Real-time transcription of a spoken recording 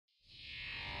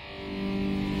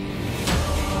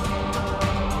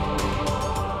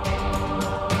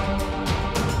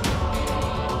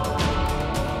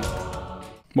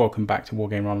Welcome back to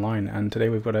Wargammer Online, and today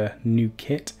we've got a new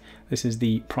kit. This is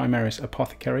the Primaris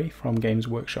Apothecary from Games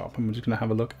Workshop, and we're just going to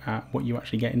have a look at what you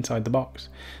actually get inside the box.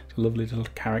 It's a lovely little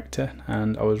character,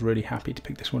 and I was really happy to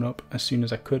pick this one up as soon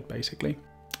as I could, basically.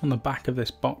 On the back of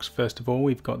this box, first of all,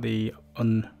 we've got the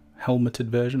unhelmeted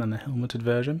version and the helmeted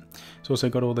version. It's also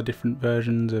got all the different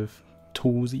versions of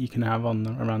tools that you can have on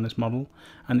around this model,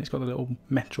 and it's got the little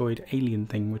Metroid alien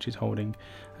thing which is holding,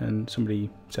 and somebody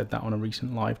said that on a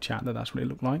recent live chat that's what it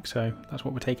looked like, so that's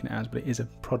what we're taking it as, but it is a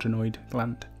progenoid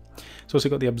gland. It's also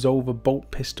got the Absolver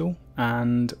bolt pistol,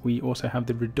 and we also have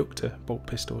the Reductor bolt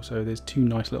pistol, so there's two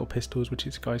nice little pistols which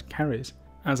this guy carries.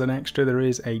 As an extra, there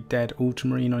is a dead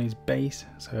ultramarine on his base,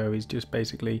 so he's just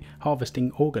basically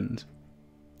harvesting organs.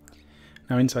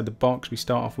 Now inside the box we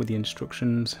start off with the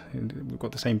instructions. We've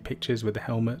got the same pictures with the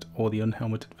helmet or the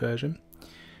unhelmeted version.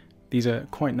 These are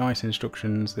quite nice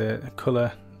instructions. The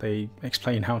colour, they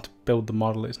explain how to build the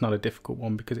model. It's not a difficult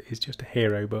one because it is just a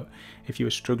hero, but if you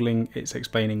were struggling, it's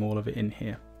explaining all of it in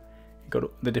here. You've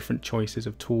got the different choices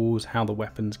of tools, how the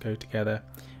weapons go together,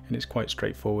 and it's quite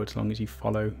straightforward as long as you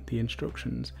follow the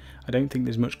instructions. I don't think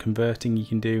there's much converting you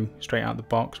can do straight out the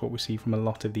box. What we see from a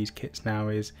lot of these kits now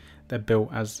is they're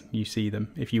built as you see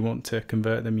them. If you want to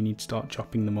convert them, you need to start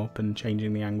chopping them up and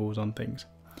changing the angles on things.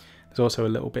 There's also a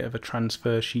little bit of a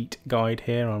transfer sheet guide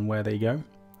here on where they go,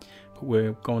 but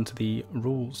we're going to the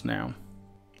rules now.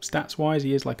 Stats wise,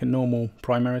 he is like a normal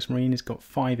Primaris Marine. He's got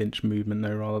 5-inch movement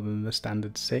though, rather than the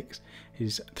standard 6.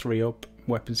 His 3 up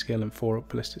weapon skill and 4 up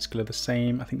ballistic skill are the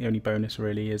same. I think the only bonus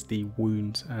really is the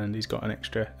wounds, and he's got an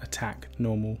extra attack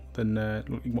normal than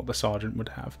what the sergeant would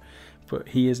have. But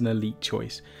he is an elite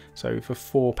choice, so for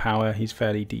 4 power he's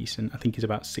fairly decent. I think he's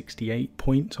about 68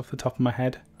 points off the top of my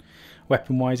head.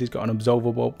 Weapon wise, he's got an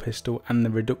Absolver bolt pistol and the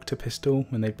Reductor pistol,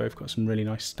 and they've both got some really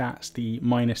nice stats. The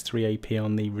 -3 AP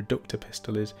on the Reductor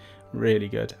pistol is really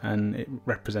good, and it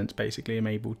represents basically him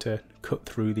able to cut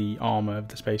through the armour of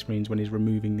the Space Marines when he's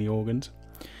removing the organs.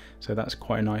 So that's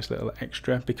quite a nice little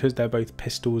extra. Because they're both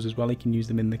pistols as well, he can use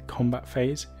them in the combat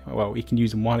phase. Well, he can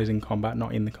use them while he's in combat,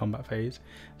 not in the combat phase.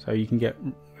 So you can get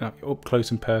up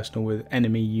close and personal with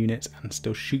enemy units and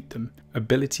still shoot them.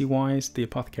 Ability wise, the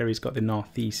Apothecary's got the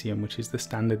Narthecium, which is the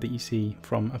standard that you see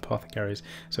from Apothecaries.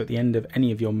 So at the end of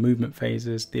any of your movement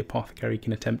phases, the Apothecary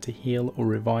can attempt to heal or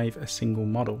revive a single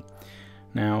model.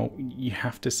 Now, you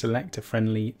have to select a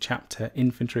friendly chapter,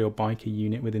 infantry or biker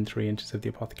unit within 3 inches of the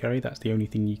Apothecary. That's the only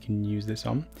thing you can use this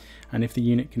on. And if the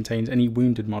unit contains any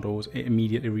wounded models, it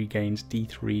immediately regains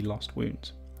D3 lost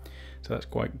wounds. So that's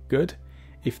quite good.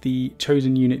 If the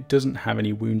chosen unit doesn't have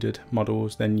any wounded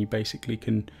models, then you basically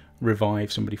can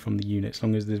revive somebody from the unit. As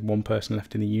long as there's one person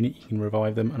left in the unit, you can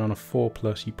revive them. And on a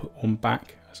 4+, you put one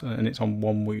back, and it's on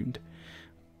 1 wound.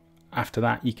 After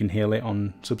that, you can heal it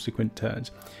on subsequent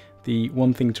turns. The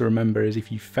one thing to remember is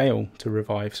if you fail to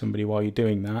revive somebody while you're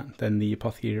doing that, then the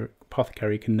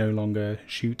Apothecary can no longer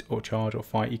shoot or charge or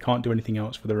fight. You can't do anything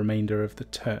else for the remainder of the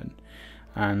turn.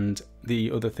 And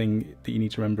the other thing that you need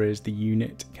to remember is the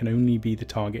unit can only be the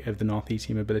target of the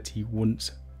Narthecium ability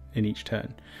once in each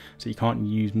turn. So you can't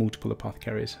use multiple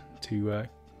Apothecaries to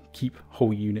keep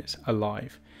whole units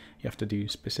alive. You have to do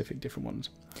specific different ones.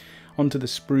 Onto the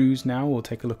sprues now. We'll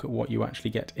take a look at what you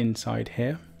actually get inside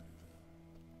here.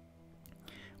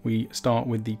 We start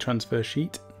with the transfer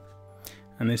sheet,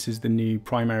 and this is the new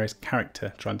Primaris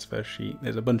character transfer sheet.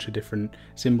 There's a bunch of different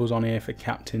symbols on here for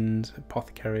captains,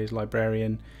 apothecaries,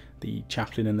 librarian, the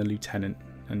chaplain and the lieutenant,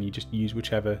 and you just use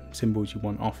whichever symbols you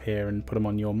want off here and put them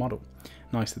on your model.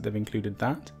 Nice that they've included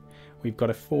that. We've got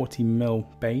a 40mm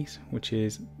base, which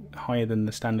is higher than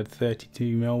the standard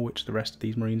 32mm which the rest of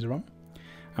these Marines are on.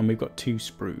 And we've got 2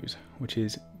 sprues, which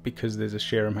is because there's a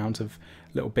sheer amount of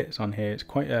little bits on here. It's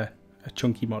quite a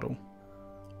chunky model.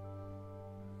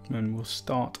 And we'll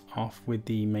start off with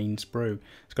the main sprue.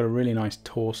 It's got a really nice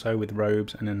torso with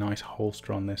robes and a nice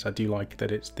holster on this. I do like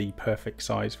that it's the perfect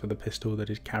size for the pistol that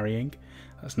is carrying.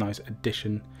 That's a nice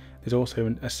addition. There's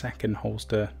also a second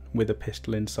holster with a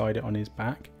pistol inside it on his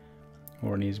back,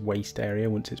 or on his waist area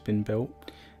once it's been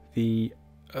built. The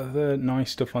other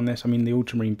nice stuff on this, I mean, the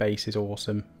ultramarine base is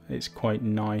awesome. It's quite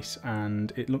nice,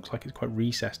 and it looks like it's quite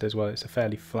recessed as well. It's a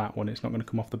fairly flat one. It's not going to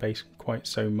come off the base quite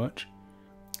so much.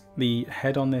 The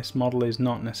head on this model is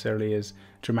not necessarily as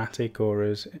dramatic or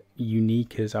as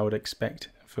unique as I would expect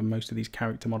for most of these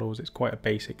character models. It's quite a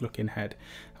basic looking head.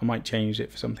 I might change it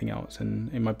for something else,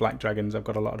 and in my Black Dragons I've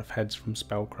got a lot of heads from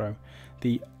Spellcrow.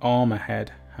 The armour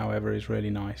head, however, is really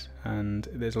nice, and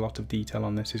there's a lot of detail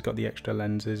on this. He's got the extra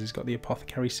lenses, he's got the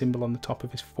Apothecary symbol on the top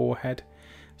of his forehead,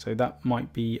 so that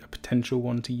might be a potential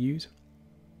one to use.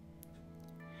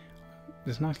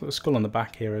 There's a nice little skull on the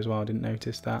back here as well, I didn't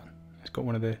notice that. It's got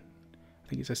one of the, I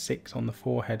think it's a 6 on the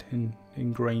forehead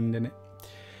ingrained in it.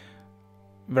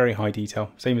 Very high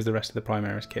detail, same as the rest of the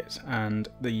Primaris kits, and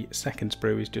the second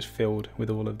sprue is just filled with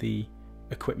all of the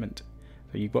equipment.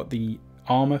 So you've got the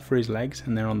armour for his legs,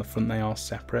 and they're on the front, they are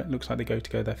separate. Looks like they go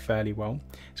together fairly well.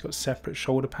 It's got separate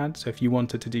shoulder pads, so if you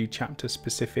wanted to do chapter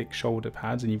specific shoulder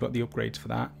pads and you've got the upgrades for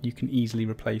that, you can easily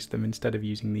replace them instead of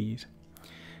using these.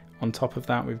 On top of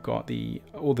that, we've got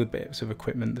all the bits of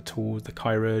equipment, the tools, the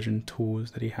chirurgeon tools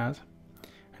that he has.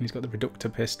 And he's got the reductor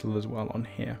pistol as well on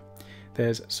here.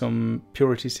 There's some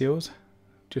purity seals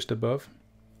just above.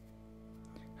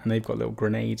 And they've got little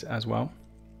grenades as well.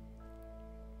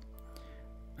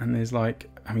 And there's like,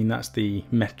 I mean, that's the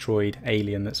Metroid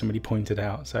alien that somebody pointed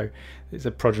out. So it's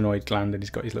a progenoid gland, and he's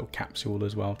got his little capsule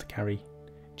as well to carry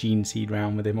gene seed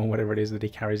round with him, or whatever it is that he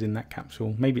carries in that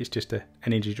capsule. Maybe it's just an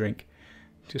energy drink,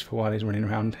 just for while he's running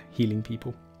around healing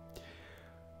people.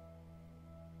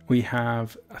 We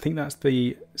have, I think that's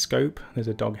the scope. There's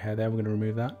a dog hair there, we're going to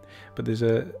remove that. But there's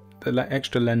the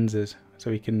extra lenses, so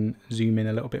he can zoom in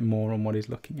a little bit more on what he's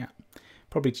looking at.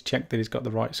 Probably to check that he's got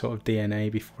the right sort of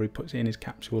DNA before he puts it in his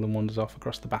capsule and wanders off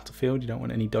across the battlefield. You don't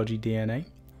want any dodgy DNA.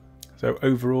 So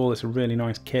overall, it's a really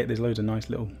nice kit. There's loads of nice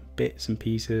little bits and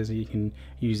pieces. You can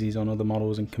use these on other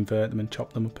models and convert them and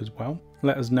chop them up as well.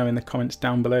 Let us know in the comments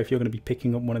down below if you're going to be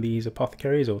picking up one of these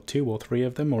apothecaries, or 2 or 3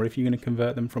 of them, or if you're going to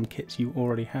convert them from kits you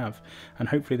already have. And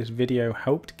hopefully this video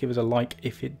helped. Give us a like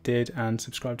if it did, and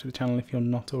subscribe to the channel if you're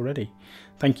not already.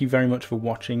 Thank you very much for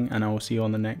watching, and I will see you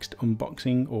on the next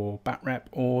unboxing or bat rep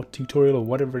or tutorial or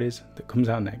whatever it is that comes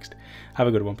out next. Have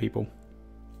a good one, people.